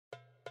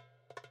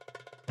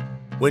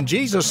When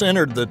Jesus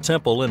entered the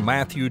temple in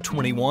Matthew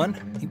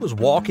 21, he was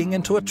walking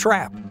into a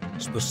trap.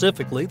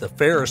 Specifically, the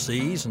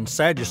Pharisees and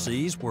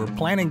Sadducees were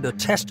planning to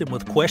test him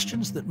with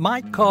questions that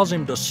might cause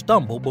him to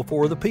stumble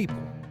before the people.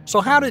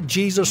 So how did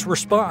Jesus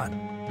respond?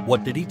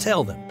 What did he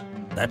tell them?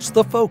 That's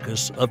the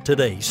focus of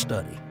today's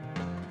study.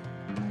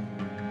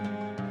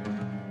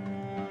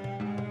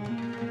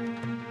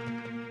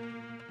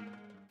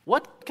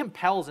 What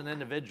compels an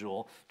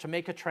individual to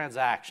make a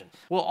transaction?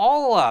 Well,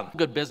 all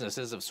good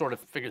businesses have sort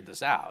of figured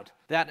this out,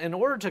 that in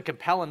order to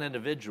compel an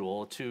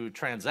individual to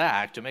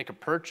transact, to make a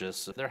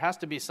purchase, there has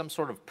to be some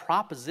sort of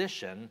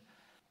proposition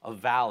of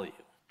value.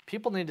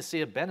 People need to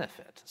see a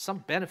benefit,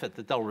 some benefit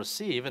that they'll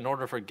receive in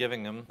order for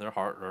giving them their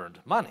hard-earned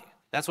money.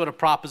 That's what a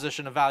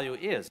proposition of value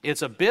is.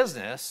 It's a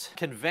business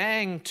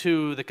conveying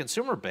to the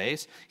consumer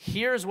base,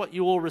 here's what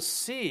you will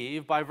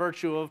receive by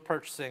virtue of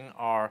purchasing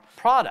our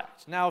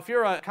product. Now, if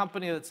you're a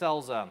company that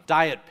sells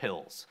diet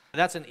pills,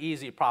 that's an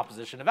easy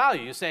proposition of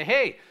value. You say,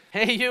 hey,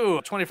 you,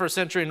 21st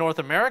century North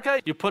America,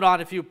 you put on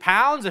a few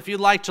pounds. If you'd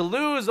like to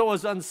lose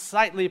those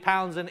unsightly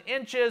pounds and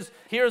inches,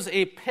 here's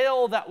a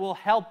pill that will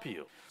help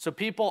you. So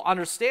people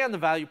understand the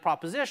value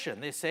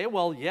proposition. They say,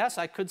 well, yes,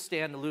 I could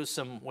stand to lose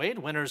some weight.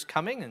 Winter's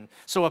coming, and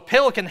so a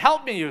pill can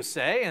help me, you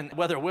say, and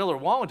whether it will or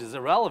won't is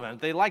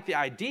irrelevant. They like the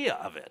idea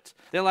of it.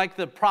 They like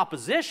the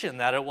proposition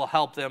that it will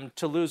help them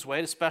to lose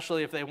weight,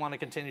 especially if they want to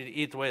continue to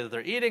eat the way that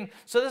they're eating.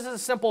 So this is a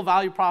simple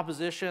value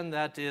proposition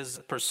that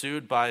is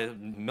pursued by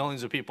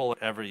millions of people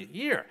every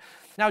year.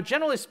 Now,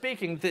 generally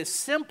speaking, the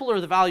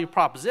simpler the value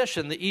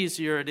proposition, the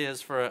easier it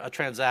is for a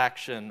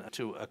transaction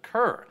to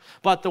occur.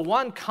 But the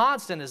one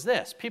constant is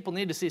this: people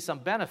need to see some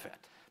benefit.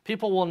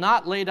 People will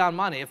not lay down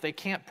money if they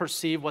can't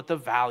perceive what the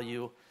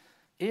value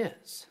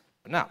is.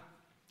 Now,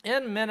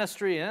 in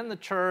ministry, in the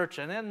church,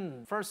 and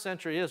in first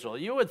century Israel,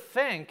 you would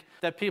think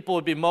that people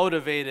would be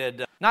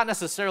motivated not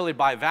necessarily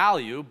by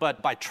value,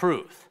 but by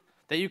truth.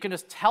 That you can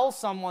just tell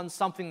someone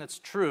something that's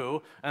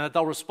true and that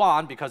they'll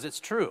respond because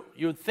it's true.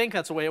 You would think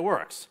that's the way it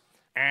works.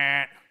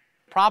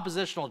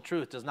 Propositional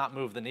truth does not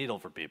move the needle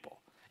for people.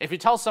 If you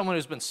tell someone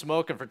who's been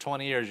smoking for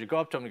 20 years, you go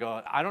up to them and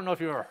go, I don't know if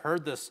you ever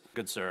heard this,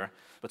 good sir,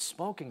 but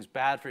smoking's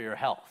bad for your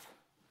health.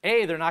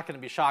 A, they're not going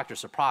to be shocked or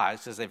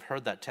surprised because they've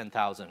heard that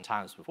 10,000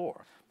 times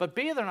before. But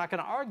B, they're not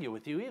going to argue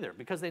with you either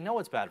because they know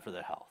it's bad for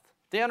their health.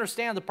 They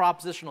understand the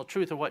propositional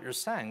truth of what you're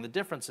saying. The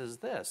difference is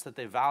this, that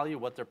they value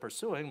what they're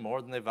pursuing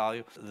more than they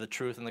value the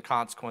truth and the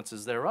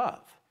consequences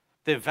thereof.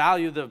 They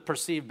value the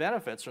perceived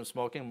benefits from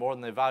smoking more than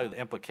they value the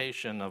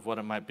implication of what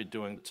it might be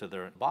doing to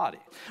their body.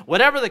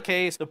 Whatever the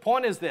case, the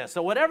point is this: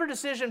 so whatever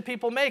decision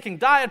people making,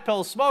 diet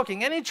pills,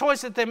 smoking, any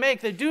choice that they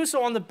make, they do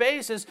so on the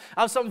basis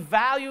of some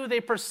value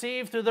they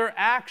perceive through their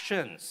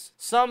actions.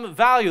 Some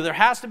value. There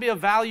has to be a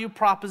value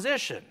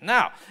proposition.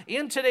 Now,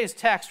 in today's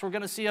text, we're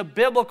going to see a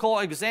biblical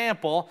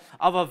example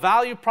of a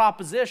value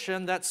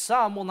proposition that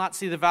some will not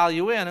see the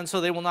value in, and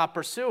so they will not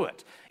pursue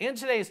it. In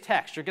today's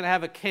text, you're going to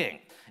have a king.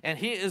 And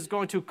he is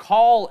going to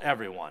call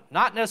everyone,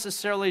 not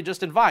necessarily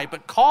just invite,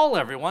 but call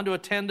everyone to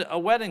attend a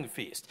wedding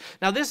feast.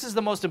 Now, this is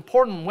the most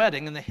important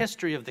wedding in the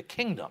history of the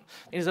kingdom.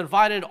 He's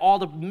invited all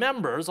the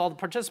members, all the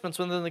participants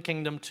within the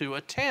kingdom to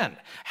attend.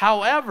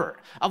 However,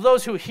 of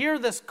those who hear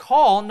this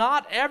call,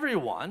 not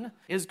everyone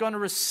is going to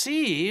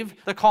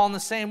receive the call in the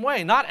same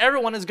way. Not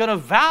everyone is going to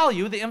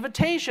value the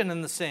invitation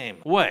in the same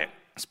way.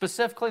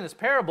 Specifically in this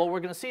parable, we're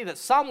going to see that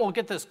some will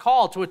get this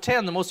call to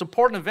attend the most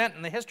important event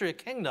in the history of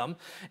the kingdom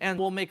and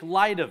will make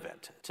light of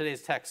it,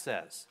 today's text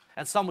says.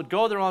 And some would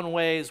go their own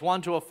ways,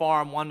 one to a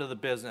farm, one to the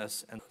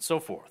business, and so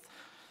forth.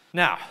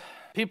 Now,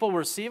 people will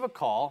receive a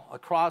call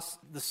across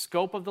the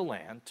scope of the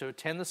land to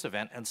attend this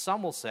event, and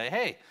some will say,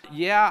 hey,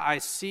 yeah, I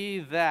see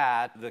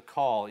that, the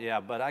call, yeah,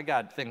 but I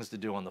got things to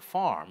do on the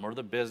farm or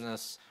the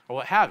business or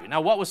what have you. Now,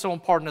 what was so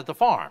important at the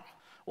farm?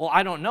 Well,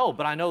 I don't know,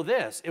 but I know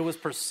this. It was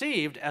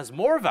perceived as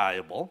more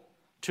valuable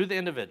to the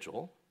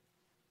individual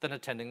than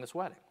attending this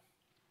wedding.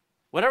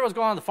 Whatever was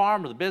going on the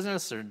farm or the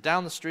business or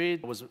down the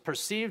street was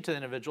perceived to the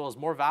individual as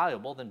more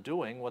valuable than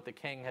doing what the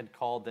king had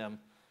called them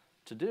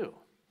to do.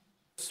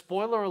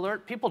 Spoiler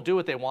alert, people do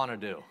what they want to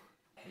do.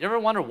 You ever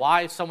wonder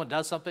why someone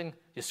does something?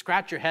 You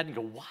scratch your head and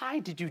go, why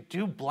did you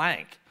do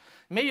blank?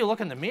 Maybe you look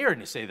in the mirror and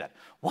you say that.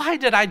 Why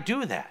did I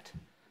do that?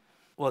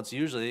 Well, it's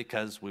usually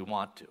because we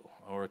want to,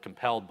 or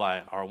compelled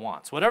by our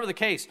wants. Whatever the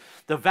case,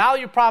 the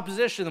value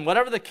proposition,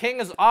 whatever the king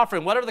is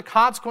offering, whatever the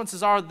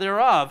consequences are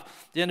thereof,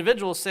 the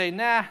individuals say,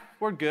 nah,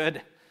 we're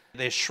good.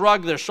 They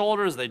shrug their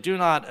shoulders, they do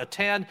not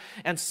attend,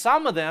 and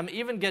some of them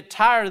even get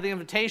tired of the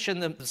invitation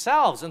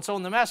themselves. And so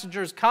when the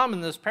messengers come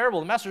in this parable,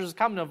 the messengers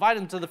come to invite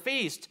them to the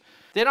feast,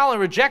 they not only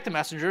reject the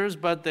messengers,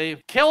 but they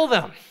kill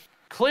them.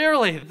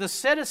 Clearly, the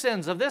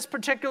citizens of this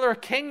particular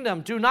kingdom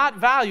do not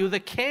value the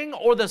king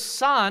or the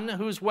son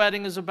whose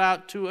wedding is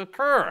about to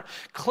occur.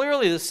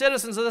 Clearly, the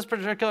citizens of this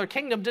particular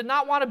kingdom did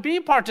not want to be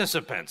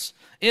participants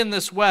in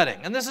this wedding.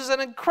 And this is an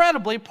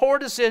incredibly poor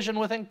decision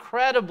with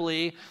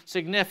incredibly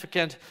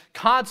significant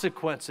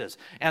consequences.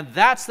 And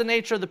that's the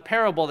nature of the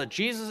parable that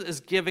Jesus is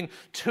giving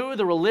to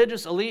the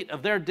religious elite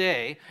of their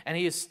day. And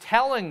he is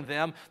telling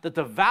them that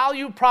the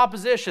value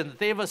proposition that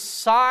they've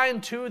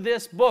assigned to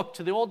this book,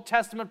 to the Old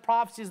Testament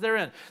prophecies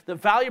therein, the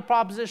value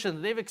proposition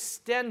that they've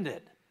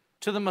extended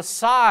to the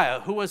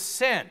Messiah who was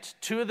sent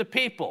to the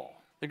people,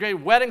 the great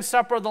wedding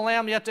supper of the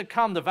Lamb yet to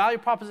come, the value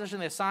proposition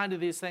they assigned to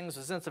these things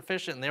was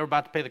insufficient, and they were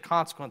about to pay the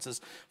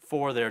consequences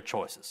for their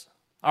choices.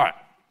 All right,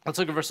 let's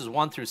look at verses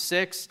 1 through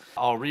 6.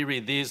 I'll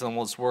reread these, and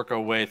we'll just work our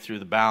way through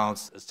the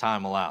balance as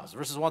time allows.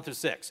 Verses 1 through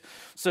 6.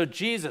 So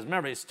Jesus,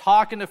 remember, he's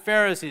talking to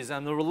Pharisees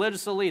and the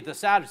religious elite, the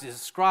Sadducees, the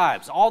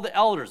scribes, all the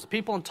elders, the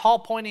people in tall,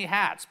 pointy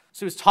hats.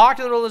 So he's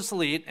talking to the religious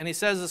elite, and he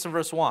says this in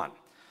verse 1.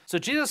 So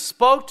Jesus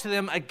spoke to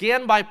them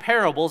again by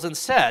parables and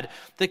said,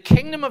 "The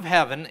kingdom of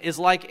heaven is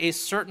like a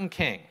certain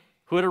king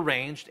who had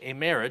arranged a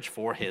marriage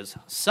for his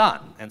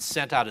son and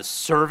sent out his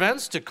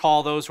servants to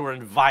call those who were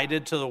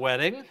invited to the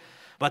wedding,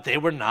 but they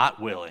were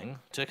not willing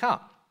to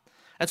come.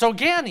 And so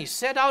again, he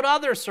sent out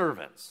other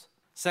servants,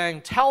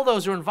 saying, 'Tell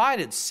those who are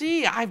invited,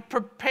 see, I've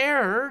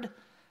prepared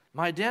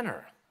my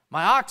dinner.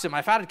 My oxen,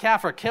 my fatted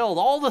calf are killed.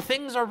 All the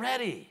things are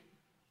ready.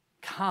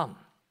 Come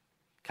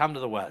to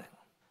the wedding.'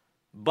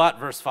 But,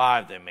 verse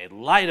 5, they made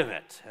light of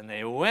it, and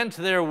they went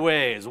their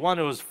ways, one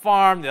to his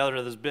farm, the other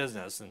to his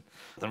business." And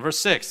then verse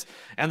 6,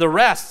 "And the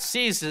rest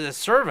seized his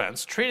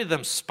servants, treated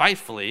them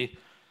spitefully,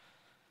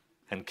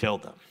 and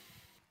killed them."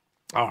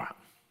 All right.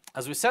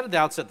 As we said at the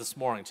outset this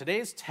morning,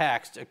 today's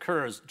text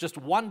occurs just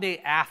one day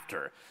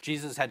after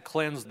Jesus had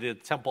cleansed the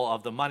temple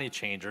of the money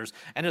changers,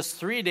 and is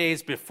 3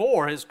 days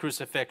before his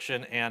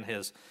crucifixion and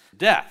his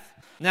death.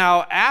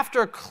 Now,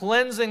 after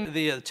cleansing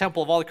the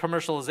temple of all the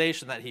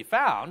commercialization that he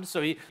found,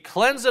 so he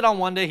cleansed it on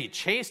one day, he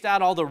chased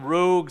out all the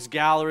rogues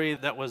gallery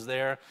that was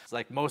there. It's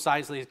like Mos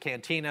Eisley's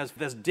cantinas,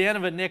 this den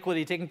of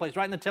iniquity taking place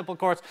right in the temple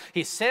courts.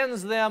 He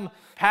sends them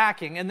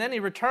packing, and then he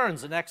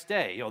returns the next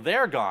day.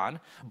 They're gone,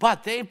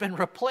 but they've been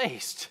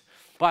replaced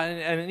by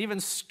an even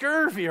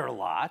scurvier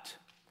lot,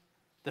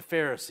 the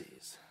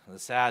Pharisees, the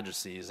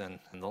Sadducees, and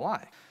the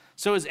like.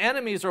 So his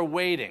enemies are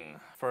waiting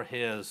for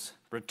his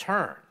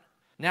return.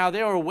 Now,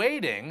 they were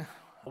waiting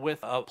with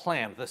a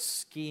plan, with a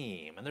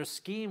scheme. And their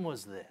scheme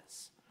was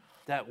this,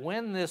 that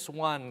when this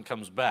one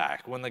comes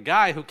back, when the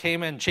guy who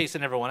came in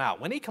chasing everyone out,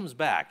 when he comes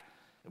back,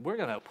 we're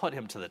going to put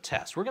him to the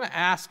test. We're going to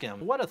ask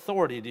him, what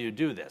authority do you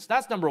do this?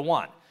 That's number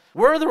one.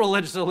 We're the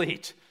religious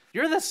elite.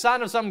 You're the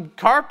son of some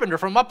carpenter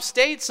from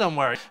upstate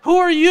somewhere. Who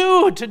are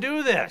you to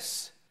do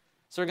this?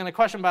 So they're going to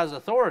question about his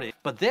authority,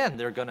 but then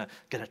they're going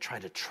to try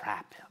to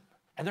trap him.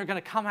 And they're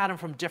going to come at him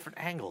from different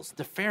angles.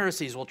 The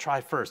Pharisees will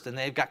try first, and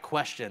they've got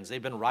questions.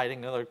 They've been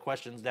writing their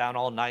questions down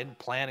all night and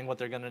planning what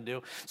they're going to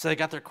do. So they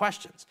got their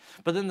questions.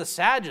 But then the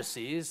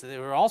Sadducees, they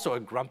were also a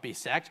grumpy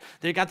sect.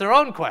 They got their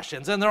own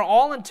questions, and they're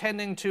all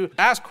intending to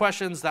ask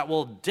questions that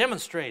will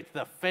demonstrate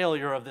the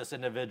failure of this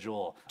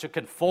individual to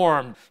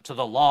conform to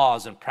the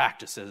laws and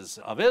practices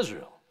of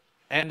Israel.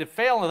 And to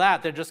fail in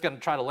that, they're just going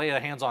to try to lay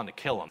their hands on to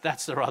kill him.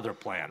 That's their other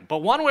plan. But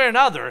one way or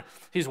another,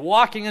 he's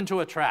walking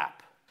into a trap.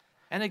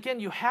 And again,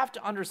 you have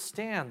to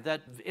understand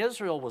that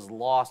Israel was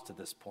lost at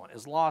this point,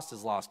 as lost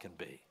can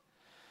be.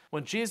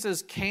 When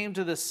Jesus came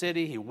to the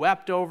city, he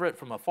wept over it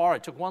from afar. He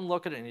took one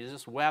look at it and he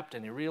just wept,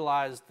 and he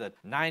realized that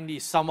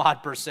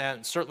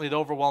 90-some-odd%, certainly the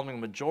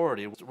overwhelming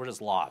majority, were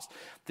just lost.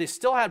 They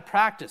still had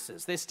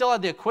practices. They still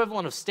had the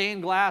equivalent of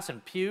stained glass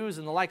and pews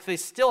and the like. They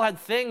still had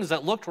things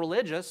that looked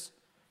religious,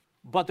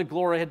 but the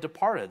glory had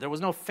departed. There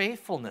was no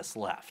faithfulness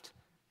left.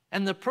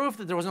 And the proof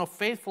that there was no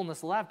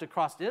faithfulness left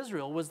across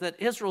Israel was that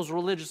Israel's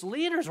religious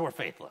leaders were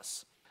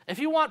faithless. If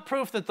you want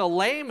proof that the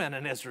laymen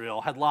in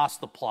Israel had lost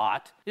the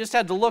plot, you just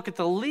had to look at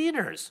the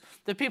leaders,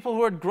 the people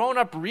who had grown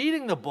up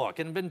reading the book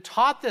and been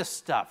taught this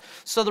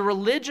stuff. So the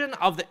religion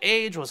of the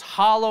age was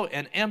hollow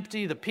and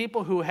empty. The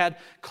people who had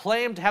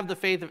claimed to have the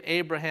faith of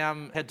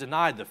Abraham had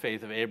denied the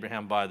faith of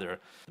Abraham by their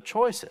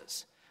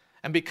choices.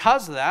 And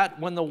because of that,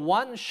 when the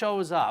one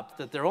shows up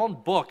that their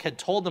own book had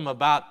told them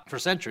about for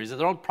centuries, that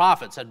their own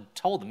prophets had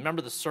told them,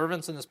 remember the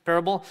servants in this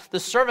parable? The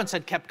servants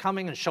had kept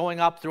coming and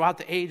showing up throughout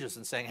the ages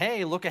and saying,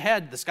 hey, look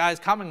ahead, this guy's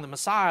coming, the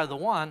Messiah, the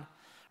one,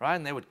 right?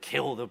 And they would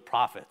kill the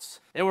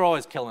prophets. They were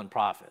always killing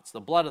prophets. The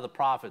blood of the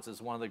prophets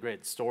is one of the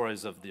great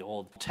stories of the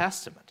Old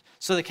Testament.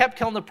 So they kept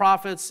killing the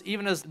prophets,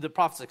 even as the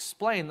prophets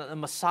explained that the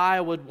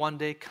Messiah would one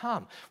day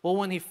come. Well,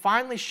 when he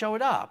finally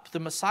showed up, the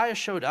Messiah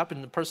showed up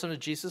in the person of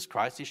Jesus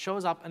Christ. He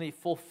shows up and he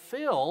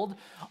fulfilled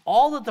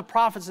all that the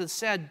prophets had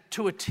said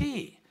to a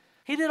T.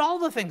 He did all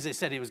the things they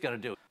said he was going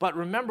to do. But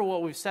remember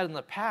what we've said in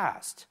the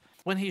past.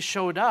 When he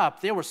showed up,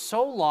 they were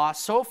so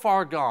lost, so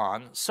far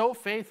gone, so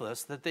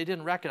faithless that they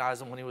didn't recognize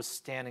him when he was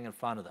standing in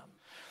front of them.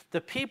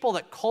 The people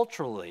that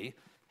culturally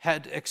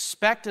had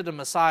expected a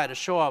Messiah to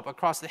show up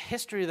across the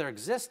history of their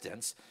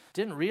existence,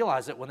 didn't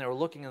realize it when they were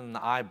looking in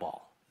the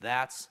eyeball.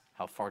 That's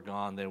how far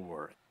gone they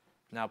were.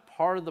 Now,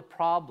 part of the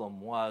problem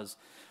was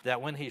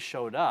that when he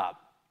showed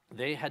up,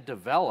 they had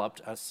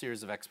developed a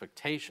series of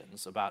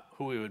expectations about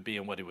who he would be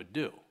and what he would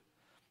do.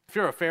 If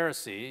you're a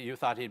Pharisee, you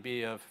thought he'd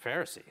be a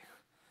Pharisee.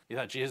 You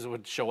thought Jesus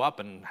would show up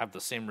and have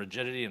the same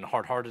rigidity and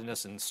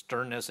hard-heartedness and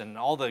sternness and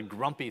all the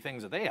grumpy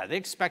things that they had. They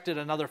expected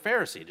another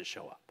Pharisee to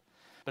show up.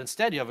 But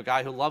instead, you have a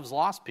guy who loves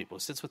lost people, who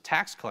sits with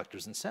tax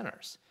collectors and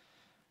sinners.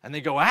 And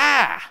they go,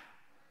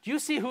 do you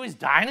see who he's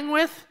dining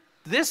with?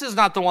 This is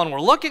not the one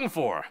we're looking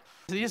for.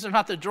 These are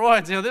not the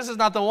droids. This is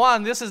not the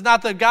one. This is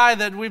not the guy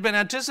that we've been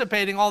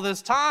anticipating all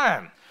this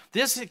time.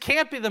 This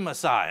can't be the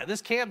Messiah.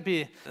 This can't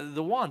be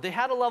the one. They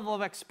had a level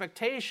of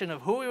expectation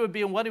of who he would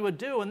be and what he would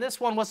do, and this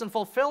one wasn't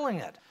fulfilling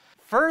it.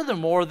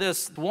 Furthermore,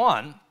 this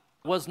one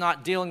was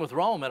not dealing with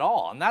Rome at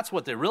all, and that's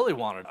what they really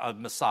wanted, a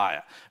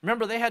Messiah.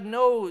 Remember, they had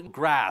no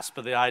grasp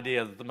of the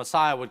idea that the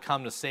Messiah would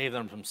come to save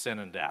them from sin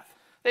and death.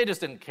 They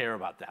just didn't care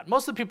about that.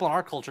 Most of the people in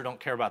our culture don't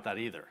care about that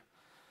either.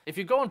 If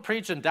you go and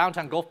preach in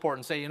downtown Gulfport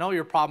and say,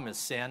 your problem is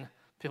sin,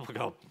 people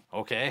go,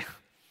 okay.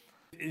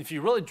 If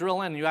you really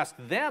drill in and you ask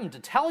them to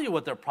tell you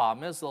what their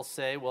problem is, they'll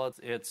say, well,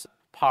 it's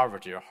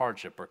poverty or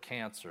hardship or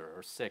cancer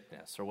or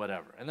sickness or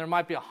whatever. And there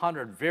might be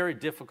 100 very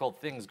difficult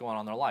things going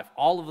on in their life,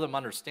 all of them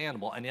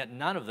understandable, and yet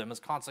none of them as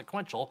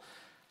consequential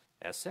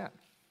as sin.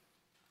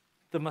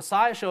 The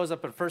Messiah shows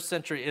up in first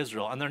century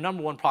Israel, and their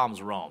number one problem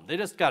is Rome. They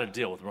just got to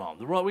deal with Rome.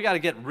 We got to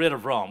get rid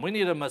of Rome. We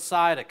need a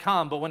Messiah to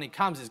come, but when he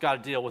comes, he's got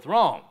to deal with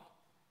Rome.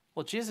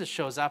 Well, Jesus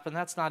shows up, and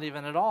that's not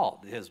even at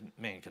all his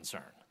main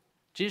concern.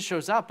 Jesus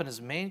shows up, and his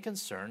main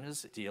concern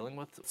is dealing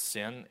with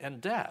sin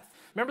and death.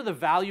 Remember the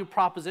value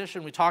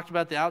proposition we talked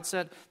about at the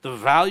outset? The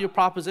value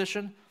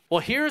proposition? Well,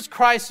 here's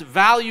Christ's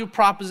value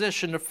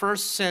proposition to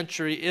first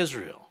century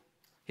Israel.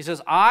 He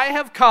says, I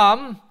have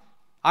come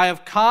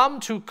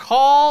to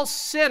call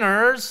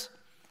sinners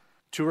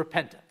to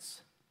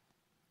repentance.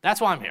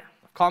 That's why I'm here.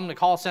 I've come to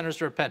call sinners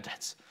to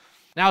repentance.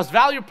 Now, as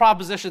value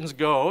propositions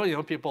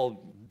go,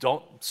 people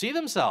don't see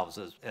themselves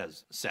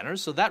as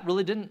sinners, so that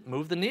really didn't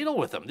move the needle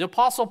with them. The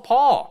Apostle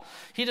Paul,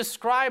 he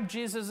described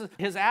Jesus,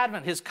 his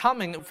advent, his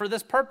coming for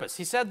this purpose.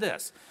 He said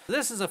this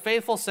is a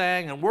faithful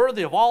saying and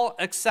worthy of all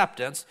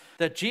acceptance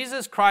that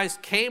Jesus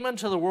Christ came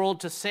into the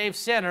world to save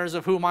sinners,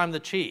 of whom I'm the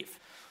chief.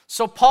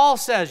 So Paul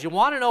says, you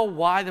want to know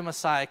why the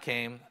Messiah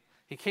came?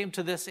 He came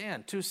to this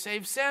end, to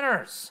save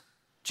sinners.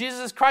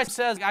 Jesus Christ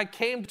says, I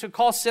came to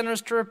call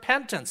sinners to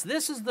repentance.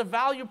 This is the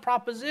value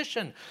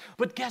proposition.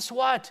 But guess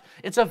what?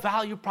 It's a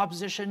value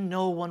proposition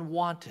no one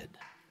wanted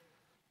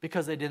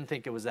because they didn't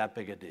think it was that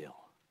big a deal.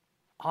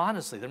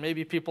 Honestly, there may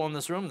be people in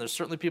this room, there's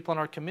certainly people in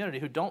our community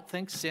who don't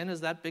think sin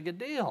is that big a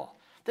deal.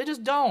 They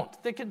just don't.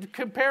 They can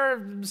compare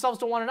themselves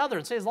to one another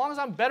and say, as long as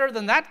I'm better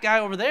than that guy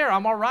over there,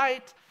 I'm all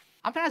right.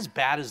 I'm not as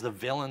bad as the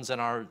villains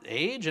in our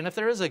age, and if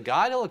there is a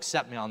God, he'll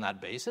accept me on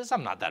that basis.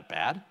 I'm not that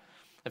bad.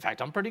 In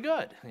fact, I'm pretty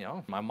good.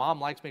 My mom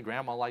likes me,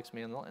 grandma likes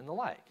me, and the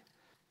like.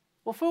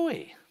 Well,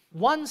 phooey.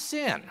 One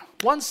sin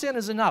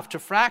is enough to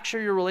fracture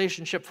your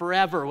relationship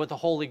forever with the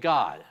holy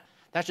God.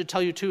 That should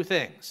tell you two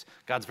things.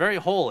 God's very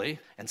holy,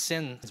 and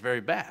sin is very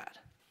bad.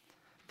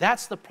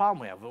 That's the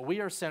problem we have.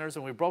 We are sinners,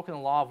 and we've broken the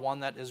law of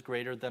one that is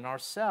greater than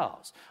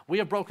ourselves. We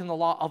have broken the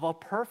law of a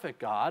perfect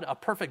God, a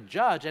perfect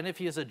judge, and if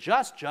he is a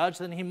just judge,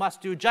 then he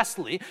must do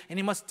justly, and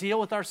he must deal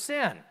with our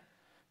sin.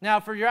 Now,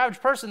 for your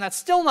average person, that's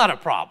still not a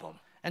problem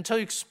until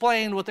you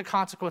explain what the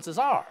consequences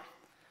are.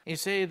 You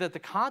say that the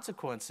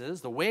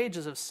consequences, the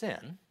wages of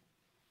sin,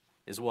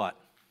 is what?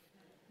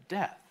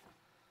 Death.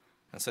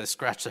 And so they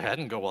scratch their head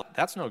and go, well,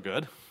 that's no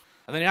good.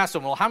 And then you ask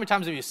them, well, how many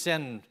times have you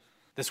sinned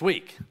this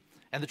week?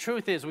 And the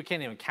truth is we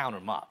can't even count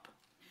them up,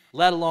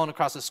 let alone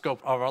across the scope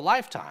of our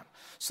lifetime.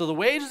 So the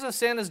wages of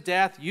sin is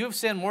death. You've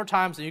sinned more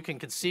times than you can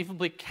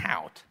conceivably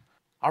count.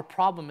 Our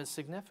problem is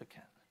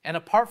significant. And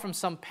apart from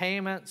some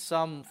payment,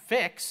 some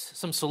fix,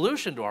 some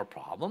solution to our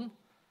problem,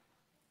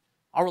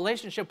 our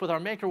relationship with our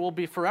Maker will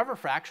be forever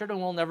fractured and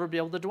we'll never be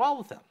able to dwell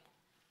with him.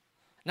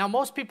 Now,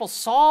 most people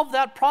solve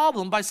that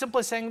problem by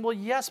simply saying, well,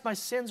 yes, my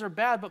sins are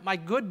bad, but my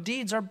good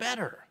deeds are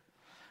better.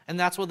 And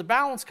that's where the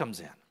balance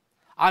comes in.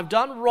 I've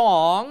done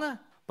wrong,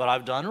 but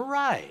I've done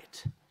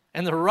right.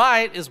 And the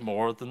right is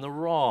more than the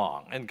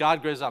wrong. And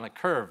God grades on a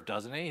curve,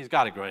 doesn't he? He's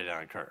got to grade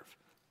on a curve.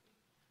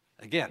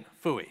 Again,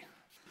 phooey.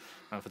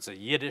 I don't know if it's a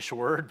Yiddish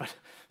word, but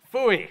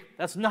phooey.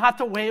 That's not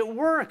the way it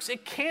works.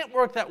 It can't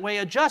work that way.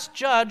 A just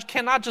judge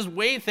cannot just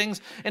weigh things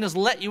and just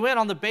let you in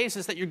on the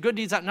basis that your good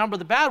deeds outnumber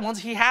the bad ones.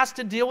 He has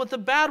to deal with the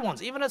bad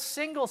ones. Even a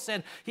single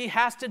sin, he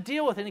has to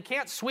deal with it. And he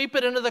can't sweep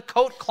it into the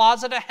coat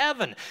closet of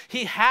heaven.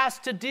 He has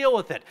to deal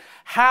with it.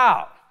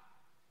 How?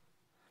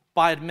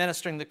 By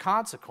administering the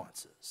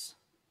consequences.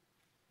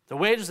 The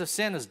wages of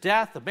sin is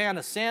death. The man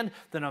has sinned,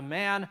 then a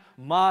man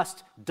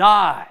must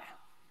die.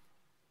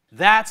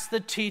 That's the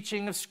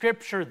teaching of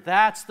Scripture.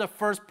 That's the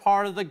first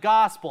part of the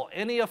gospel.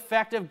 Any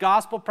effective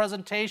gospel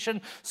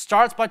presentation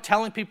starts by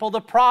telling people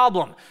the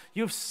problem.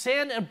 You've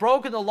sinned and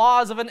broken the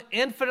laws of an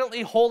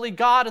infinitely holy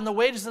God, and the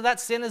wages of that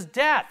sin is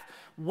death.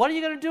 What are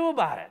you going to do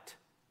about it?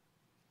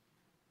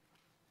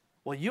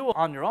 Well, you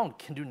on your own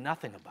can do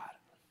nothing about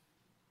it.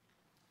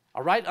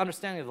 A right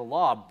understanding of the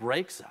law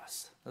breaks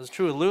us. This is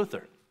true of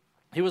Luther.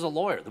 He was a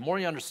lawyer. The more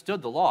he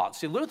understood the law.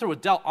 See, Luther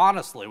dealt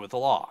honestly with the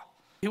law.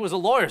 He was a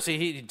lawyer. See,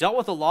 he dealt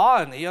with the law,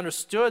 and he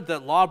understood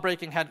that law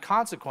breaking had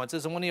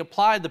consequences. And when he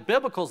applied the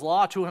biblical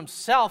law to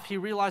himself, he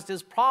realized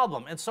his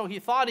problem. And so he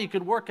thought he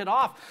could work it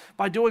off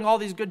by doing all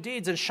these good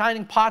deeds and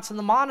shining pots in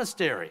the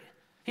monastery.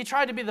 He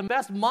tried to be the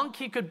best monk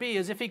he could be,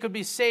 as if he could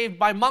be saved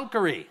by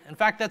monkery. In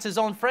fact, that's his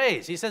own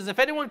phrase. He says, if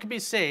anyone could be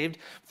saved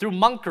through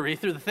monkery,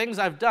 through the things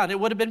I've done, it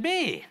would have been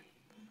me.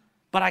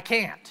 But I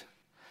can't.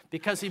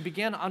 Because he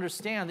began to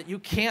understand that you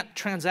can't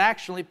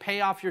transactionally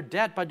pay off your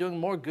debt by doing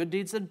more good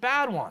deeds than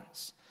bad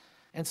ones.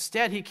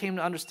 Instead, he came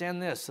to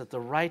understand this, that the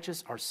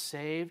righteous are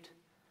saved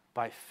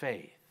by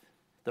faith.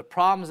 The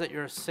problem is that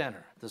you're a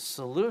sinner. The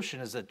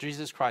solution is that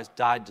Jesus Christ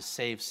died to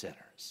save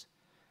sinners.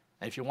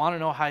 And if you want to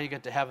know how you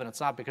get to heaven, it's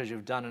not because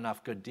you've done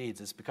enough good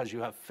deeds. It's because you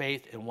have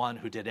faith in one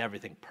who did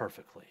everything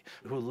perfectly,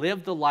 who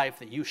lived the life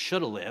that you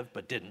should have lived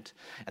but didn't,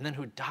 and then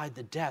who died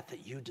the death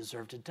that you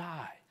deserve to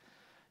die.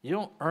 You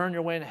don't earn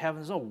your way into heaven.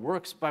 There's no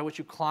works by which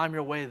you climb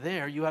your way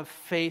there. You have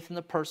faith in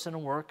the person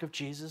and work of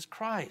Jesus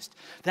Christ.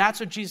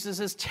 That's what Jesus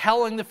is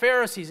telling the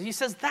Pharisees. He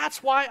says,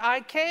 that's why I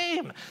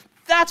came.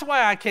 That's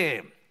why I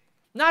came.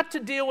 Not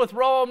to deal with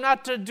Rome,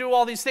 not to do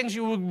all these things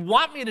you would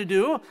want me to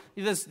do,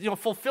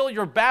 fulfill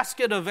your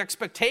basket of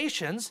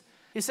expectations.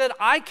 He said,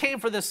 I came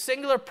for this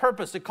singular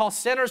purpose, to call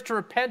sinners to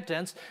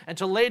repentance and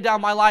to lay down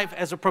my life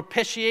as a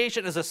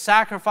propitiation, as a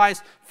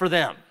sacrifice for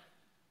them.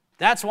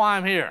 That's why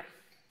I'm here.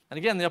 And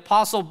again, the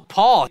Apostle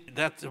Paul,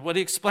 that's what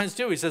he explains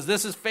too. He says,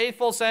 this is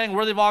faithful saying,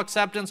 worthy of all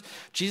acceptance.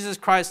 Jesus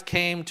Christ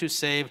came to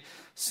save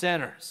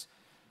sinners.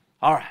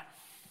 All right,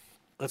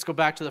 let's go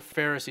back to the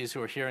Pharisees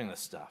who are hearing this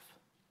stuff.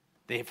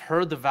 They've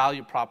heard the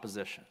value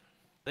proposition.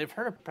 They've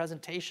heard a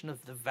presentation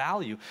of the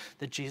value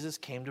that Jesus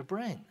came to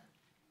bring.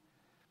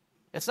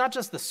 It's not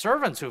just the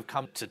servants who have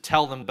come to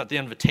tell them about the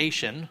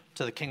invitation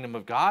to the kingdom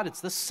of God. It's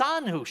the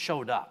Son who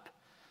showed up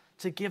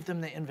to give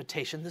them the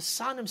invitation. The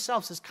Son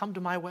himself says, come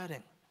to my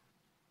wedding.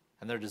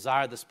 And their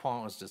desire at this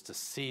point was just to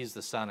seize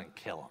the Son and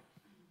kill him.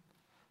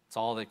 That's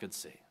all they could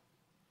see.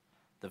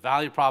 The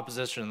value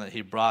proposition that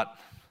he brought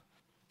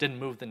didn't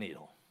move the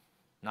needle.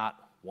 Not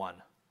one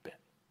bit.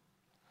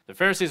 The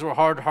Pharisees were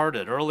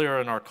hard-hearted.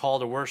 Earlier in our call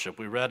to worship,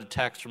 we read a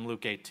text from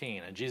Luke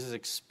 18, and Jesus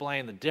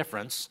explained the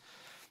difference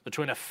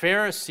between a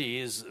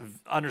Pharisee's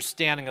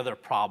understanding of their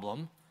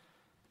problem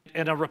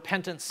and a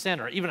repentant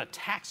sinner, even a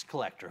tax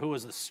collector who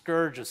was the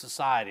scourge of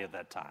society at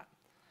that time.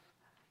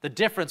 The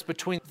difference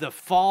between the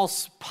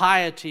false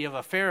piety of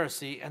a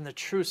Pharisee and the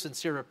true,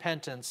 sincere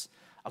repentance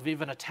of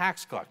even a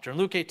tax collector. In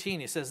Luke 18,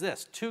 he says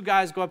this, 2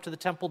 guys go up to the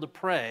temple to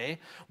pray.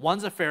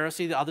 One's a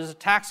Pharisee, the other's a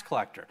tax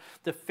collector.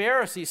 The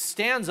Pharisee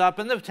stands up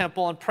in the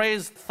temple and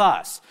prays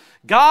thus,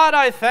 God,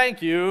 I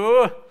thank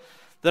you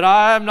that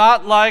I am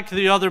not like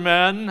the other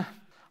men.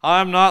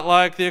 I'm not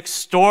like the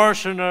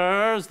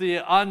extortioners, the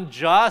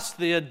unjust,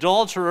 the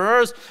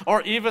adulterers,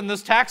 or even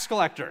this tax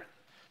collector.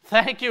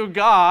 Thank you,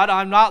 God,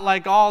 I'm not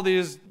like all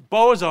these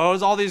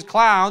bozos, all these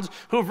clowns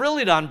who've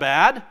really done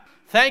bad.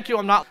 Thank you,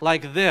 I'm not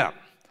like them.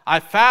 I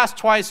fast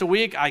twice a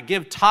week. I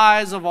give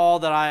tithes of all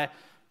that I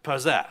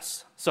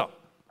possess. So,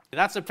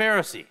 that's a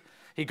Pharisee.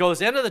 He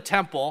goes into the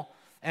temple,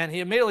 and he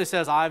immediately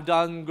says, I've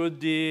done good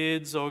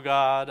deeds, oh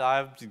God.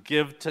 I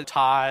give to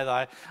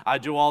tithe. I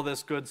do all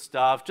this good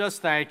stuff.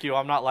 Just thank you.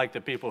 I'm not like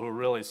the people who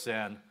really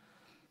sin.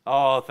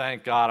 Oh,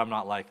 thank God I'm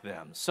not like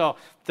them. So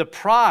the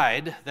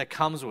pride that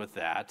comes with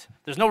that,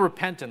 there's no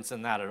repentance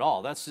in that at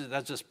all. That's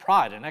just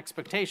pride and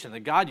expectation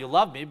that, God, you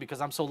love me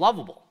because I'm so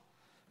lovable.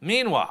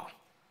 Meanwhile,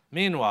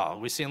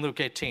 we see in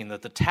Luke 18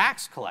 that the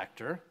tax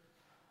collector,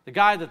 the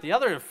guy that the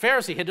other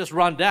Pharisee had just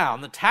run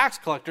down, the tax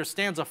collector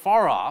stands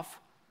afar off.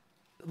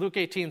 Luke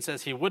 18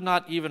 says he would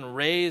not even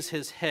raise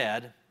his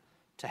head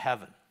to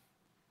heaven.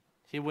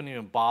 He wouldn't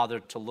even bother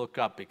to look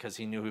up because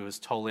he knew he was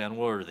totally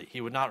unworthy. He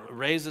would not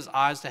raise his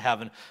eyes to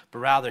heaven, but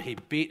rather he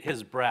beat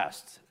his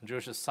breast. In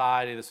Jewish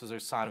society, this was a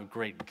sign of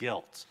great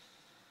guilt.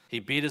 He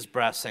beat his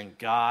breast saying,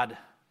 God,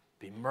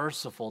 be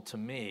merciful to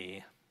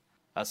me,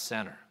 a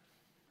sinner.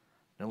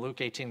 And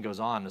Luke 18 goes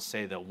on to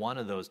say that one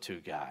of those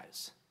two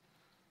guys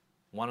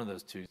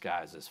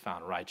is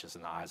found righteous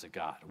in the eyes of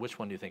God. Which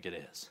one do you think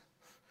it is?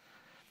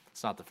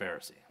 It's not the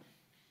Pharisee.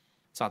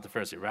 It's not the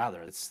Pharisee.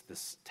 Rather, it's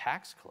this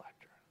tax collector.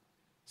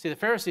 See, the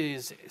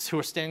Pharisees who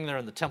were standing there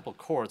in the temple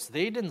courts,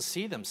 they didn't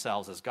see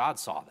themselves as God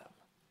saw them.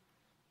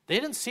 They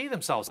didn't see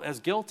themselves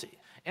as guilty.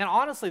 And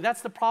honestly,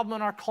 that's the problem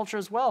in our culture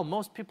as well.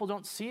 Most people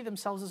don't see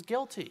themselves as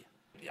guilty.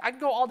 I can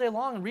go all day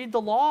long and read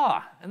the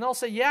law, and they'll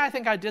say, yeah, I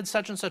think I did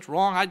such and such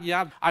wrong.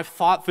 I've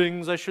thought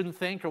things I shouldn't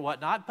think or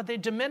whatnot, but they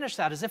diminish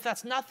that as if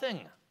that's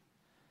nothing.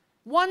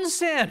 One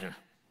sin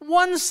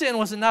One sin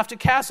was enough to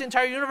cast the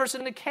entire universe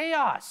into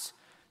chaos.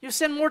 You've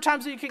sinned more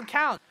times than you can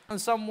count. In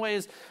some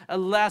ways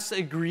less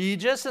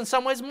egregious, in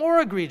some ways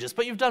more egregious.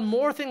 But you've done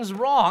more things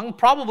wrong,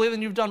 probably,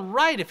 than you've done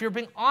right, if you're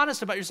being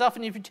honest about yourself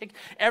and if you take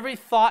every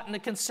thought into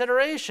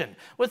consideration.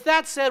 With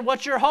that said,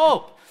 what's your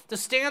hope? To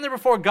stand there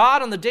before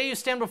God on the day you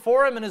stand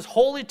before Him in His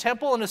holy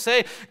temple and to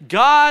say,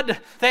 God,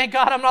 thank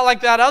God I'm not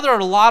like that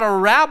other lot of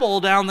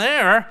rabble down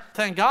there.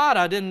 Thank God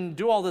I didn't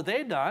do all that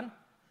they'd done.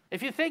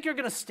 If you think you're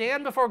going to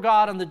stand before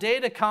God on the day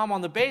to come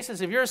on the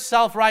basis of your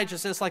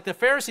self-righteousness, like the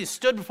Pharisees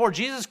stood before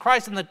Jesus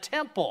Christ in the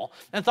temple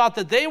and thought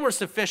that they were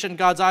sufficient in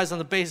God's eyes on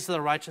the basis of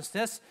their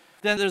righteousness,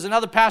 then there's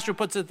another pastor who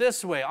puts it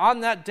this way: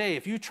 on that day,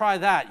 if you try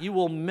that, you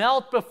will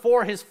melt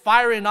before His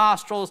fiery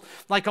nostrils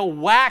like a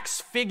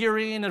wax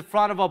figurine in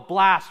front of a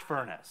blast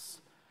furnace.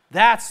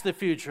 That's the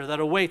future that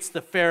awaits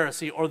the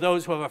Pharisee or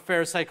those who have a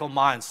Pharisaical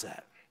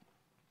mindset.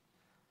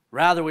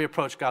 Rather, we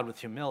approach God with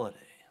humility,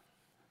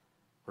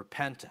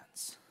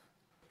 repentance.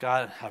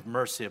 God, have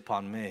mercy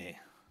upon me,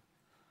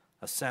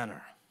 a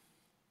sinner.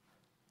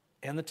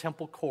 In the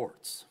temple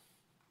courts,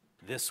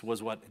 this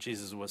was what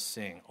Jesus was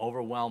seeing.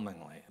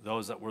 Overwhelmingly,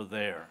 those that were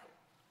there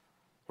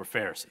were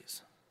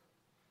Pharisees,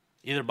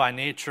 either by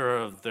nature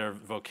of their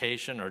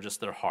vocation or just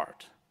their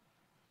heart.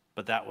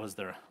 But that was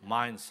their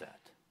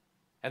mindset.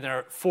 And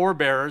their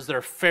forebears,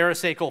 their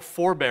Pharisaical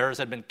forebears,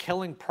 had been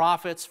killing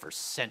prophets for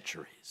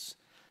centuries,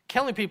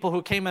 killing people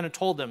who came in and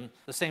told them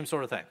the same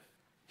sort of thing.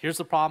 Here's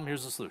the problem,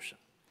 here's the solution.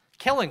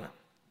 Killing them.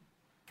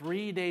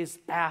 3 days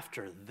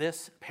after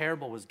this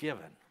parable was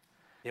given,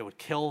 they would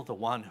kill the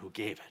one who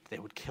gave it. They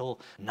would kill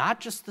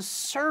not just the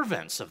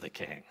servants of the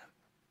king,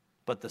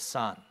 but the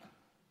son.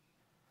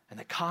 And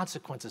the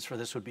consequences for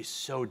this would be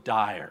so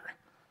dire.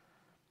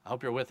 I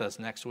hope you're with us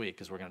next week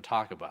as we're going to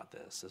talk about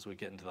this as we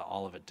get into the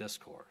Olivet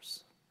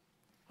Discourse.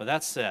 With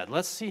that said,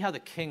 let's see how the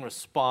king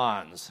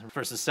responds,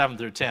 verses 7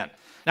 through 10.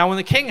 Now, when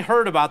the king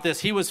heard about this,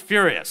 he was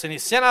furious, and he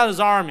sent out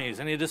his armies,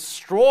 and he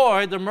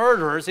destroyed the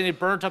murderers, and he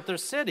burnt up their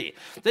city.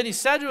 Then he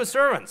said to his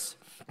servants,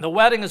 the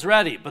wedding is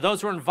ready, but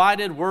those who were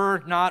invited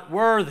were not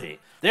worthy.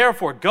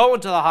 Therefore, go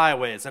into the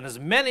highways, and as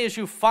many as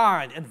you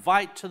find,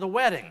 invite to the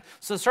wedding.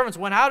 So the servants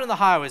went out in the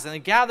highways, and they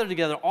gathered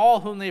together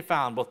all whom they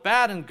found, both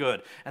bad and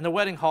good, and the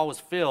wedding hall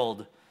was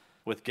filled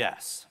with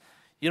guests.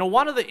 You know,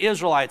 one of the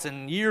Israelites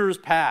in years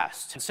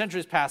past, in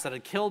centuries past, that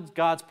had killed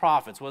God's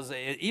prophets was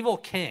an evil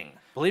king.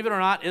 Believe it or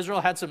not,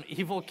 Israel had some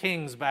evil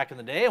kings back in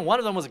the day, and one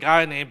of them was a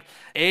guy named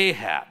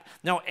Ahab.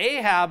 Now,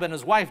 Ahab and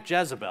his wife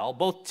Jezebel,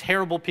 both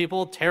terrible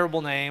people,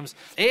 terrible names.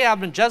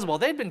 Ahab and Jezebel,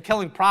 they'd been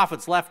killing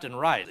prophets left and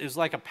right. It was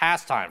like a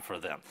pastime for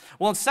them.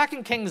 Well, in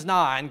 2 Kings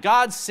 9,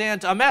 God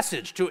sent a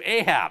message to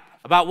Ahab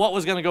about what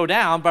was going to go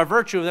down by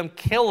virtue of them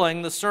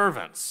killing the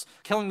servants,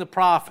 killing the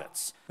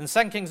prophets. In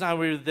 2 Kings 9,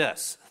 we read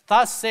this: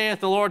 Thus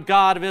saith the Lord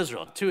God of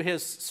Israel to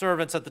his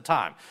servants at the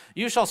time,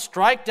 you shall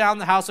strike down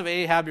the house of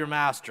Ahab your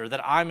master, that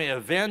I may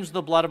avenge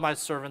the blood of my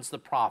servants the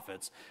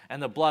prophets,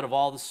 and the blood of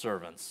all the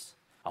servants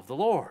of the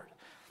Lord.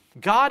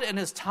 God in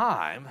his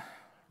time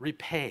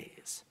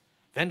repays.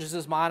 Vengeance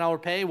is mine, I'll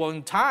repay. Well,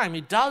 in time,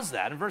 he does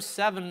that. In verse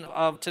 7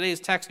 of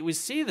today's text, we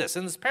see this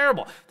in this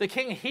parable. The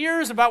king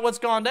hears about what's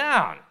gone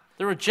down,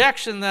 the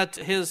rejection that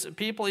his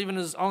people, even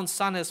his own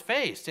son, has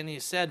faced, and he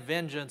said,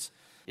 vengeance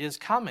is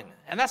coming.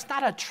 And that's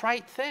not a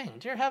trite thing,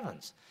 dear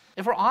heavens.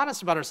 If we're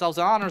honest about ourselves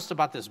and honest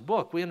about this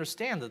book, we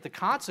understand that the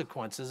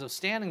consequences of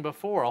standing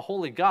before a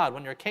holy God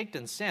when you're caked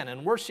in sin,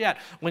 and worse yet,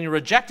 when you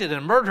rejected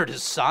and murdered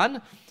his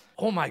son,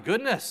 oh my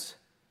goodness.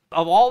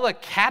 Of all the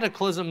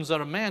cataclysms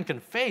that a man can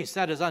face,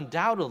 that is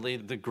undoubtedly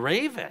the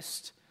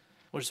gravest,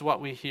 which is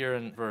what we hear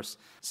in verse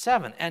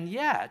 7. And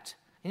yet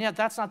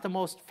that's not the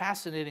most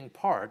fascinating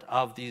part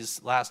of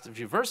these last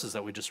few verses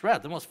that we just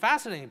read. The most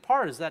fascinating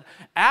part is that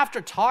after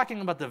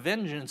talking about the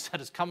vengeance that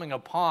is coming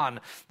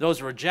upon those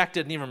who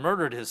rejected and even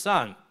murdered his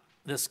son,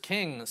 this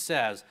king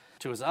says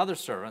to his other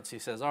servants, he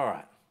says, all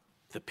right,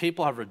 the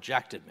people have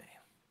rejected me.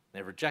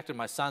 They've rejected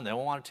my son. They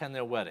won't want to attend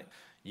their wedding.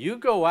 You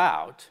go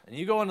out and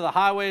you go into the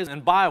highways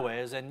and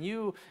byways and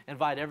you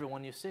invite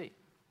everyone you see.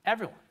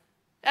 Everyone.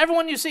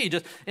 Everyone you see.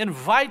 Just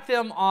invite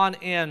them on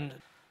in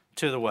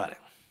to the wedding.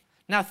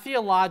 Now,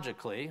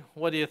 theologically,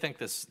 what do you think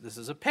this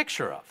is a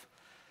picture of?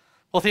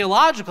 Well,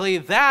 theologically,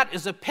 that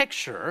is a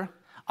picture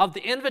of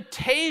the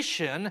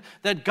invitation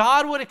that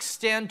God would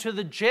extend to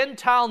the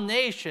Gentile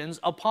nations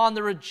upon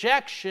the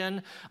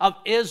rejection of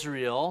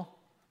Israel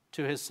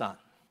to his son.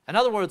 In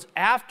other words,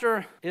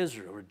 after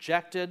Israel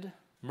rejected,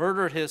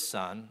 murdered his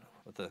son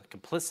with the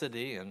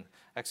complicity and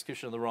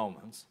execution of the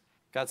Romans,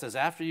 God says,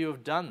 after you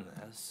have done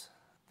this,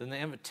 then the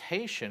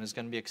invitation is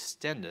going to be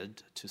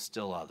extended to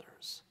still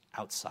others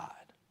outside.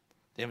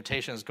 The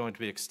invitation is going to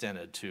be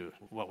extended to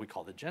what we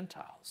call the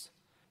Gentiles,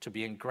 to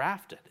be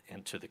engrafted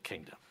into the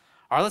kingdom.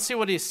 All right, let's see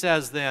what he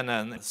says then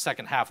in the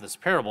second half of this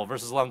parable,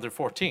 verses 11 through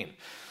 14.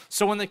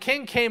 So when the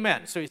king came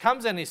in, so he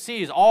comes in and he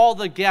sees all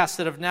the guests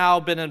that have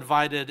now been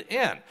invited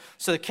in.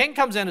 So the king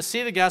comes in to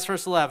see the guests,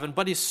 verse 11,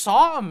 but he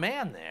saw a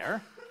man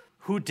there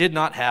who did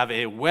not have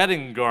a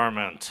wedding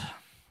garment.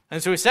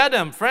 And so he said to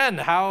him,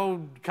 "Friend,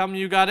 how come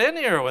you got in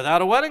here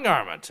without a wedding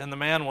garment?" And the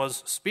man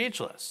was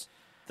speechless.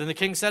 Then the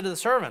king said to the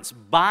servants,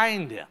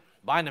 Bind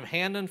him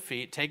hand and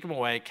feet, take him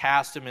away,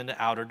 cast him into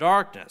outer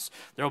darkness.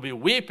 There will be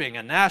weeping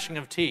and gnashing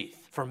of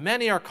teeth, for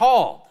many are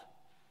called,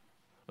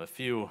 but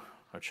few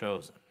are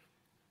chosen."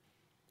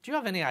 Do you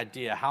have any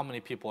idea how many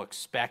people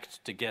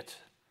expect to get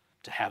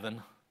to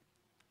heaven?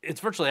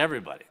 It's virtually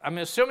everybody. I'm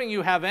assuming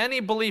you have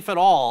any belief at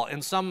all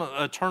in some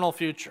eternal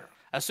future.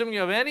 Assuming you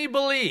have any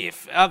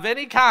belief of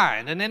any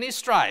kind and any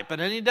stripe and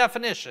any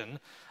definition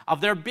of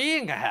there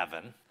being a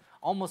heaven,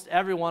 almost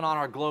everyone on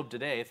our globe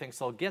today thinks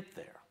they'll get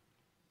there.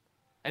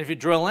 And if you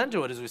drill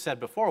into it, as we said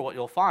before, what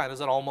you'll find is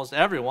that almost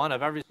everyone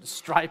of every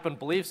stripe and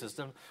belief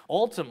system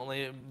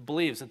ultimately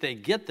believes that they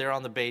get there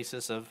on the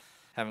basis of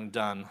having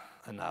done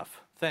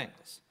enough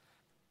things.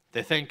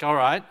 They think, all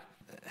right,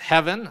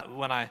 heaven,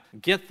 when I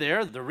get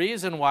there, the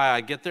reason why I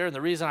get there and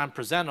the reason I'm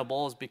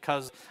presentable is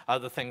because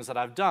of the things that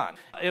I've done.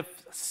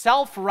 If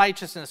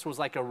self-righteousness was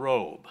like a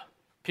robe,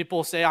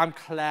 people say, I'm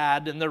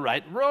clad in the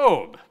right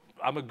robe.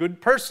 I'm a good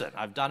person.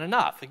 I've done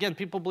enough. Again,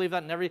 people believe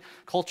that in every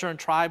culture and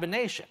tribe and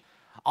nation.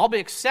 I'll be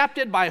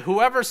accepted by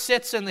whoever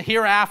sits in the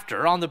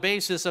hereafter on the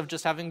basis of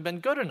just having been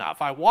good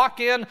enough. I walk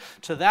in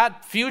to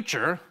that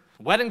future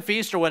wedding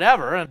feast or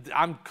whatever, and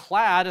I'm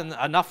clad in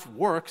enough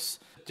works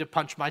to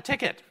punch my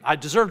ticket. I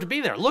deserve to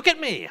be there. Look at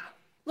me.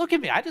 Look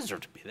at me. I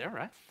deserve to be there,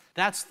 right?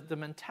 That's the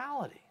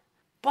mentality.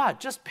 But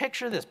just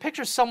picture this.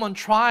 Picture someone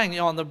trying,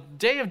 on the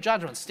day of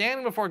judgment,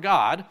 standing before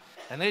God,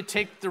 and they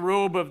take the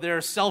robe of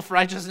their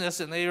self-righteousness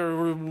and they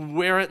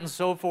wear it and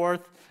so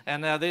forth,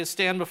 and they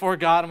stand before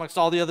God amongst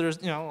all the others,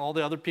 all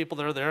the other people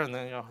that are there, and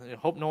then,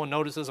 hope no one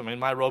notices. I mean,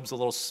 my robe's a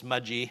little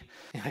smudgy.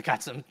 I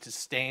got some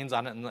stains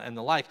on it and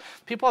the like.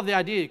 People have the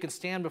idea you can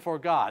stand before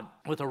God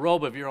with a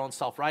robe of your own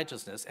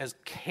self-righteousness as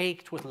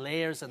caked with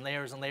layers and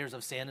layers and layers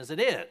of sin as it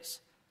is.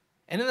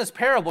 And in this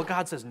parable,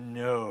 God says,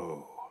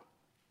 no.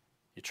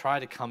 You try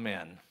to come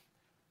in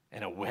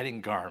a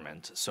wedding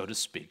garment, so to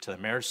speak, to the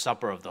marriage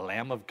supper of the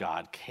Lamb of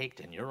God, caked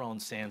in your own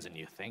sins, and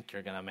you think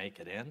you're going to make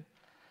it in?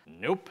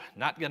 Nope,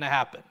 not going to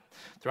happen.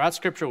 Throughout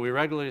Scripture, we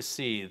regularly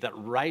see that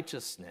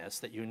righteousness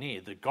that you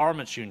need, the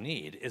garments you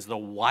need, is the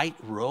white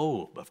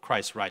robe of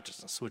Christ's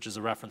righteousness, which is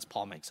a reference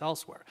Paul makes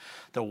elsewhere.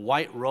 The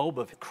white robe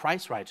of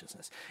Christ's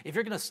righteousness. If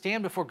you're going to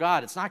stand before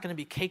God, it's not going to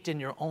be caked in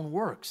your own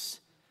works.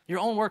 Your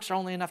own works are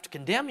only enough to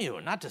condemn you,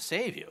 not to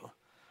save you.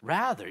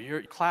 Rather,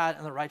 you're clad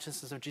in the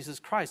righteousness of Jesus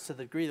Christ to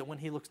the degree that when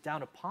he looks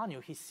down upon you,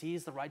 he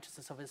sees the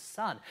righteousness of his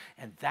Son,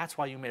 and that's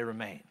why you may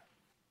remain.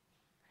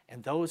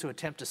 And those who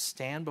attempt to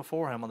stand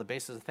before him on the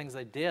basis of things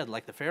they did,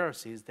 like the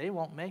Pharisees, they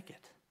won't make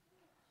it.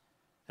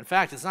 In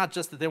fact, it's not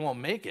just that they won't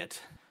make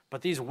it,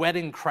 but these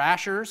wedding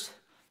crashers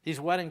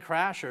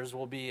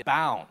will be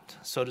bound,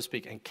 so to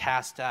speak, and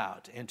cast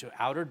out into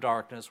outer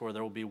darkness where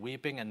there will be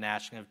weeping and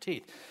gnashing of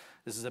teeth.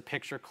 This is a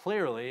picture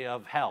clearly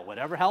of hell.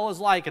 Whatever hell is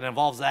like, it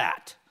involves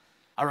that.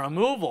 A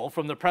removal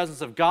from the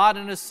presence of God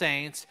and his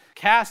saints,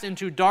 cast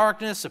into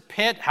darkness, a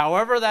pit,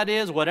 however that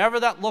is, whatever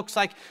that looks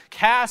like,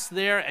 cast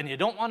there, and you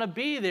don't want to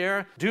be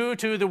there due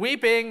to the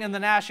weeping and the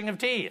gnashing of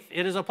teeth.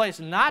 It is a place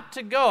not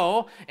to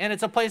go, and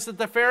it's a place that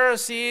the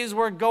Pharisees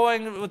were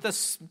going with the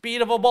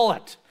speed of a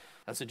bullet.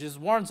 That's what Jesus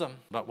warns them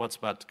about what's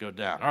about to go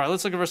down. All right,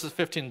 let's look at verses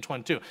 15 and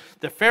 22.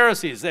 The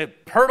Pharisees, they've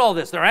heard all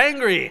this. They're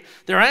angry,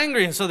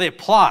 and so they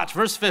plot.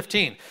 Verse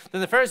 15, then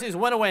the Pharisees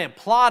went away and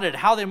plotted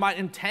how they might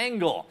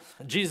entangle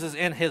Jesus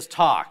in his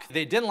talk.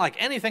 They didn't like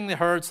anything they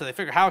heard, so they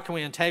figured, how can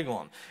we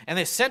entangle him? And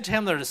they sent to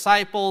him their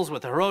disciples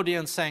with the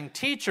Herodians, saying,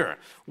 Teacher,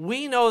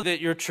 we know that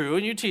you're true,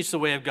 and you teach the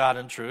way of God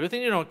in truth,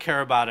 and you don't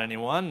care about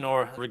anyone,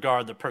 nor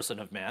regard the person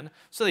of men.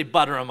 So they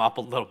butter him up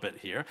a little bit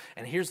here.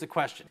 And here's the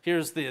question.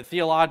 Here's the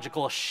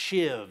theological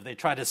shiv they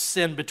try to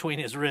send between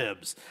his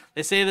ribs.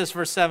 They say this,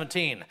 verse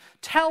 17,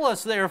 Tell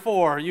us,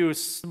 therefore, you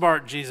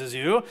smart Jesus,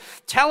 you.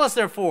 Tell us,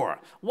 therefore,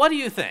 what do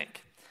you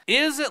think?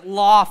 Is it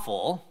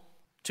lawful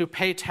to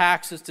pay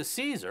taxes to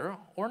Caesar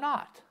or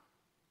not?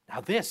 Now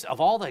this, of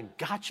all the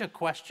gotcha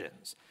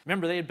questions,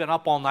 remember they had been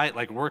up all night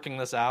working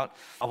this out?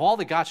 Of all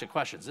the gotcha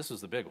questions, this was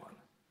the big one.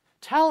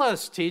 Tell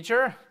us,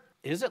 teacher,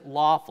 is it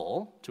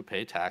lawful to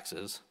pay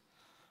taxes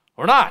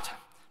or not?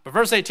 But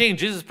verse 18,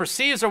 Jesus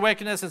perceives their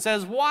wickedness and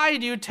says, Why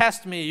do you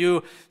test me,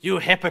 you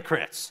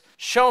hypocrites?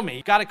 Show me.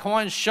 You got a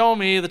coin? Show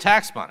me the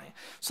tax money.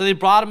 So they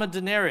brought him a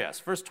denarius.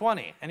 Verse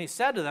 20, and he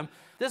said to them,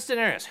 This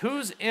denarius,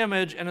 whose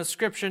image and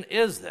inscription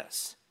is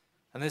this?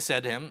 And they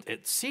said to him,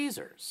 It's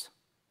Caesar's.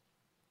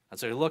 And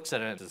so he looks at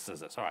it and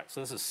says this. All right,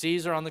 so this is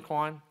Caesar on the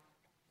coin.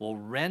 We'll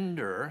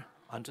render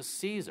unto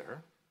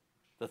Caesar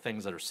the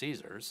things that are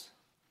Caesar's,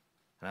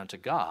 and unto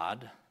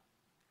God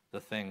the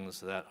things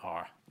that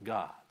are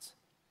God's.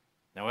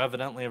 Now,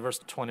 evidently, in verse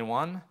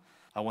 21,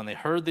 when they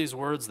heard these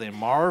words, they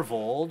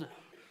marveled,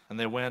 and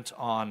they went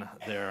on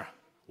their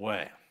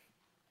way.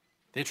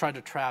 They tried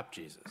to trap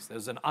Jesus.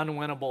 There's an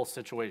unwinnable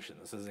situation.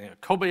 This is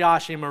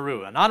Kobayashi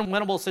Maru, an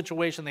unwinnable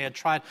situation they had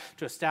tried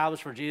to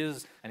establish for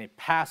Jesus, and he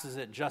passes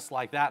it just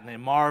like that, and they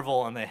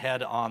marvel, and they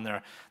head on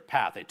their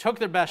path. They took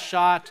their best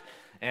shot,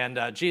 And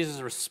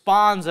Jesus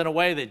responds in a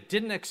way they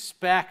didn't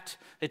expect.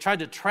 They tried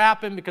to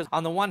trap him because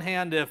on the one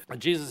hand, if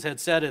Jesus had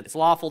said it's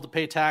lawful to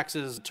pay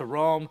taxes to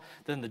Rome,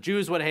 then the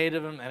Jews would hate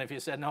him. And if he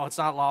said, no, it's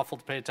not lawful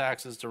to pay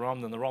taxes to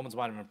Rome, then the Romans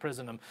might have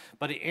imprisoned him.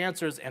 But he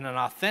answers in an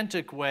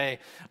authentic way,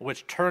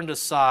 which turned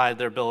aside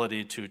their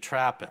ability to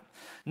trap him.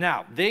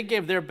 Now, they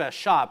gave their best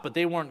shot, but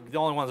they weren't the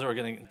only ones that were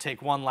going to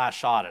take one last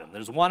shot at him.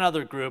 There's one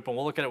other group, and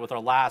we'll look at it with our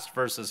last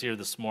verses here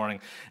this morning.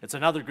 It's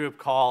another group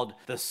called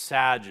the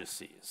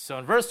Sadducees. So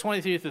in verse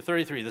 23 through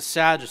 33, the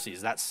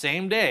Sadducees, that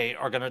same day,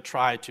 are going to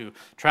try to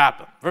trap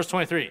him. Verse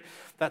 23,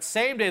 that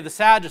same day, the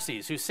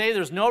Sadducees, who say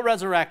there's no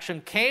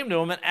resurrection, came to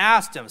him and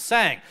asked him,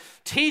 saying,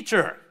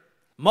 Teacher,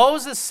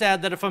 Moses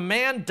said that if a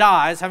man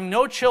dies having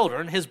no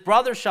children, his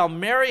brother shall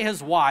marry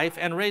his wife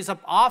and raise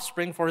up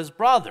offspring for his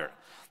brother.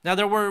 Now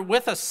there were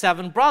with us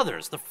 7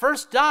 brothers. The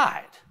first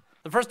died.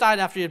 The first died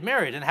after he had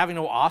married, and having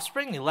no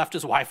offspring, he left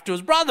his wife to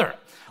his brother.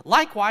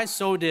 Likewise,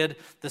 so did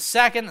the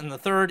second and the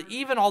third,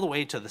 even all the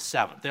way to the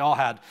 7th. They all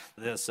had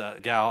this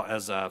gal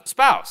as a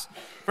spouse.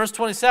 Verse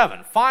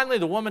 27, finally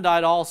the woman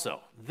died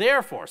also.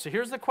 Therefore, so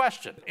here's the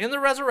question. In the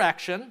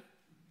resurrection,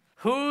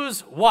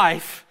 whose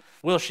wife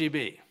will she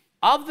be?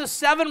 Of the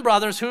 7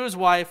 brothers, whose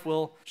wife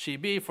will she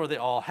be? For they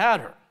all had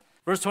her.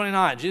 Verse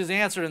 29, Jesus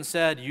answered and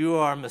said, You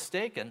are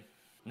mistaken,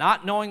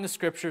 not knowing the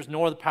Scriptures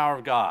nor the power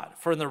of God.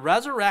 For in the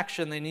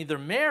resurrection they neither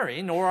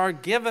marry nor are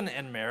given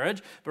in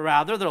marriage, but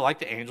rather they're like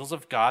the angels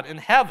of God in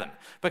heaven.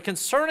 But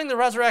concerning the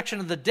resurrection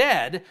of the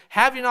dead,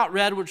 have you not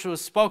read which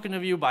was spoken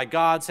of you by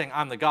God, saying,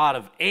 I'm the God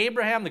of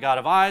Abraham, the God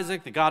of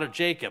Isaac, the God of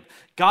Jacob.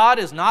 God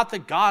is not the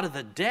God of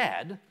the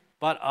dead,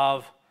 but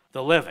of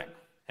the living.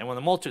 And when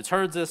the multitudes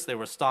heard this, they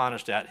were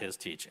astonished at his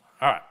teaching.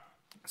 All right,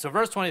 so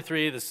verse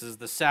 23, this is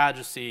the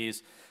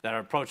Sadducees that are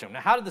approaching him.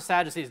 Now, how did the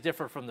Sadducees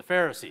differ from the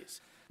Pharisees?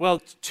 Well,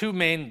 2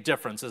 main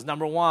differences.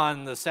 Number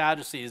one, the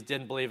Sadducees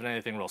didn't believe in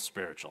anything real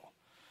spiritual.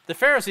 The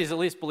Pharisees at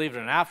least believed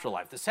in an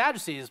afterlife. The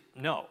Sadducees,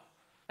 no.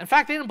 In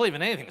fact, they didn't believe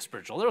in anything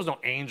spiritual. There was no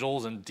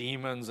angels and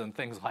demons and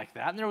things like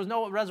that, and there was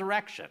no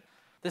resurrection.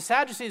 The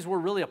Sadducees were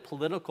really a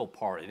political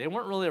party. They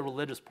weren't really a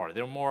religious party.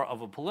 They were more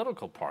of a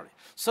political party.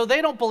 So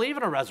they don't believe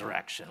in a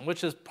resurrection,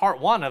 which is part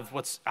one of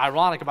what's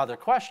ironic about their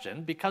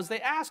question, because they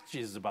asked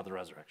Jesus about the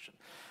resurrection.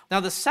 Now,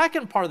 the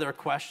second part of their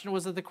question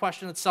was that the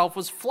question itself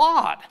was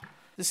flawed.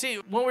 You see,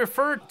 when we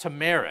refer to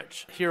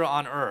marriage here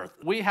on earth,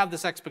 we have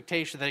this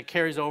expectation that it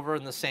carries over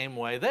in the same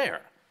way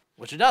there,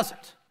 which it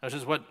doesn't, which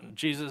is what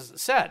Jesus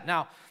said.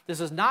 Now, this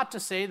is not to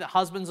say that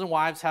husbands and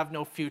wives have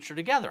no future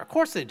together. Of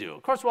course they do.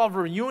 Of course we'll have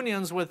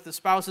reunions with the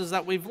spouses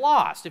that we've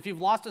lost. If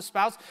you've lost a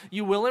spouse,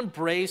 you will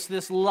embrace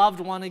this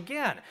loved one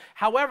again.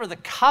 However, the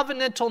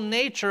covenantal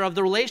nature of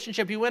the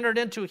relationship you entered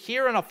into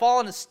here in a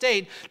fallen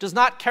estate does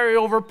not carry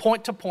over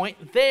point to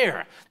point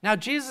there. Now,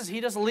 Jesus, he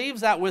just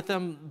leaves that with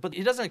them, but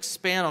he doesn't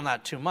expand on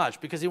that too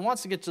much because he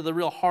wants to get to the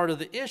real heart of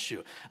the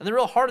issue. And the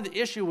real heart of the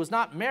issue was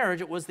not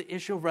marriage, it was the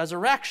issue of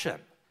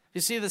resurrection. You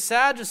see, the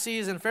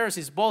Sadducees and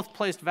Pharisees both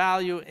placed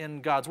value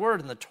in God's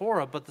word in the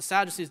Torah, but the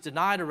Sadducees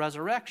denied a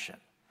resurrection.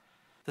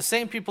 The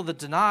same people that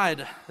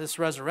denied this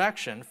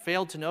resurrection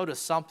failed to notice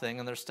something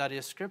in their study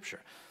of Scripture.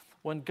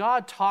 When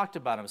God talked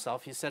about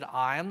himself, he said,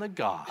 I am the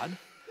God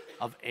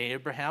of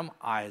Abraham,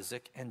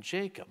 Isaac, and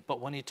Jacob. But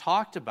when he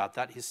talked about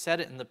that, he said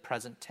it in the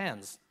present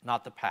tense,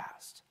 not the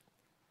past.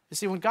 You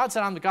see, when God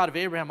said, I'm the God of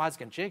Abraham,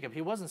 Isaac, and Jacob,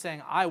 he wasn't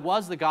saying, I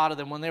was the God of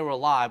them when they were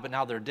alive, but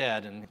now they're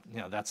dead, and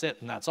that's it,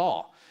 and that's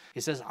all. He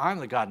says, I'm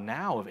the God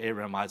now of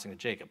Abraham, Isaac, and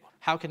Jacob.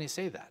 How can he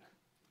say that?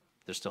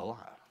 They're still alive.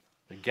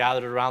 They're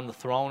gathered around the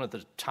throne at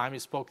the time he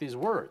spoke these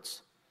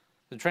words.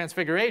 The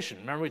Transfiguration.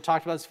 Remember we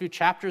talked about this a few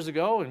chapters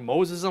ago, and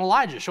Moses and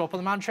Elijah show up on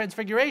the Mount of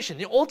Transfiguration.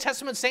 The Old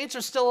Testament saints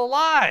are still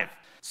alive.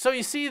 So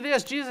you see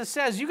this, Jesus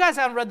says, you guys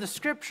haven't read the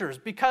Scriptures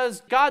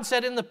because God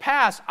said in the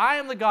past, I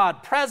am the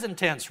God, present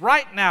tense,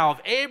 right now,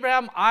 of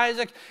Abraham,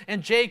 Isaac,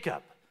 and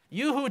Jacob.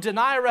 You who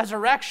deny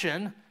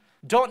resurrection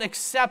don't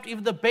accept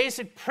even the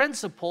basic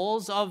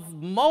principles of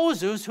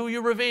Moses, who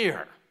you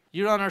revere.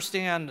 You don't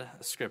understand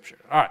Scripture.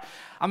 All right,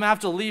 I'm going to have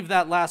to leave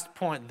that last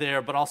point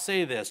there, but I'll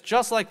say this.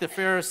 Just like the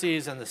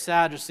Pharisees and the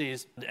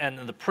Sadducees and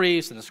the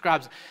priests and the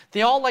scribes,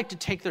 they all like to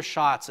take their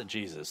shots at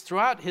Jesus.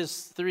 Throughout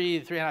his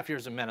 3.5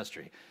 years of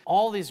ministry,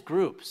 all these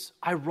groups,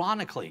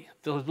 ironically,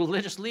 the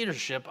religious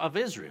leadership of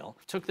Israel,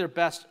 took their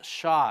best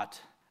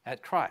shot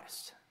at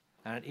Christ.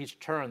 And at each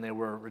turn, they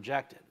were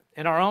rejected.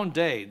 In our own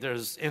day,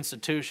 there's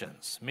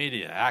institutions,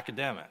 media,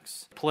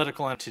 academics,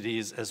 political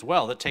entities as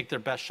well that take their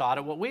best shot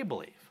at what we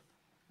believe,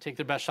 take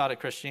their best shot at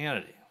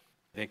Christianity.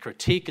 They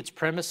critique its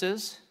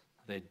premises,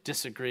 they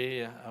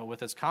disagree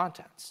with its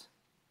contents,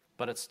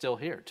 but it's still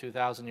here.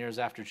 2,000 years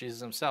after Jesus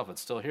himself,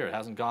 it's still here. It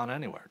hasn't gone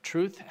anywhere.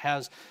 Truth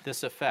has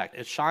this effect.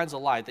 It shines a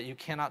light that you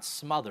cannot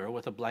smother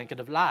with a blanket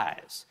of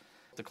lies.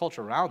 The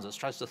culture around us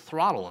tries to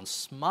throttle and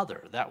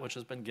smother that which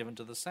has been given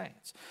to the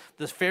saints.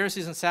 The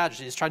Pharisees and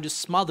Sadducees tried to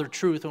smother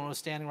truth when it was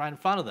standing right in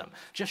front of them.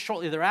 Just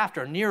shortly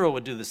thereafter, Nero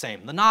would do the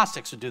same. The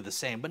Gnostics would do the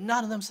same, but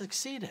none of them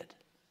succeeded.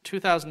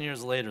 2,000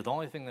 years later, the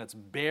only thing that's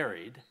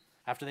buried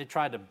After they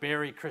tried to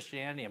bury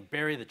Christianity and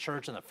bury the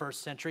church in the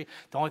first century,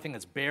 the only thing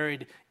that's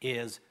buried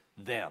is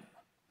them.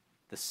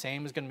 The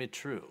same is going to be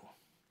true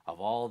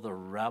of all the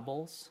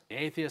rebels, the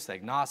atheists, the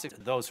agnostics,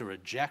 those who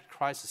reject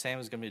Christ. The same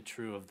is going to be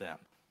true of them.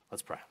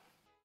 Let's pray.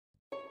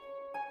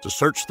 To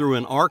search through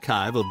an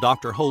archive of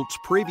Dr. Holt's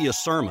previous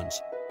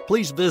sermons,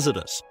 please visit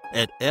us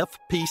at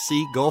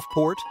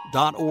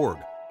fpcgulfport.org,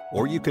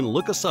 or you can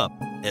look us up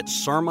at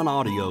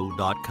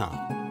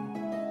sermonaudio.com.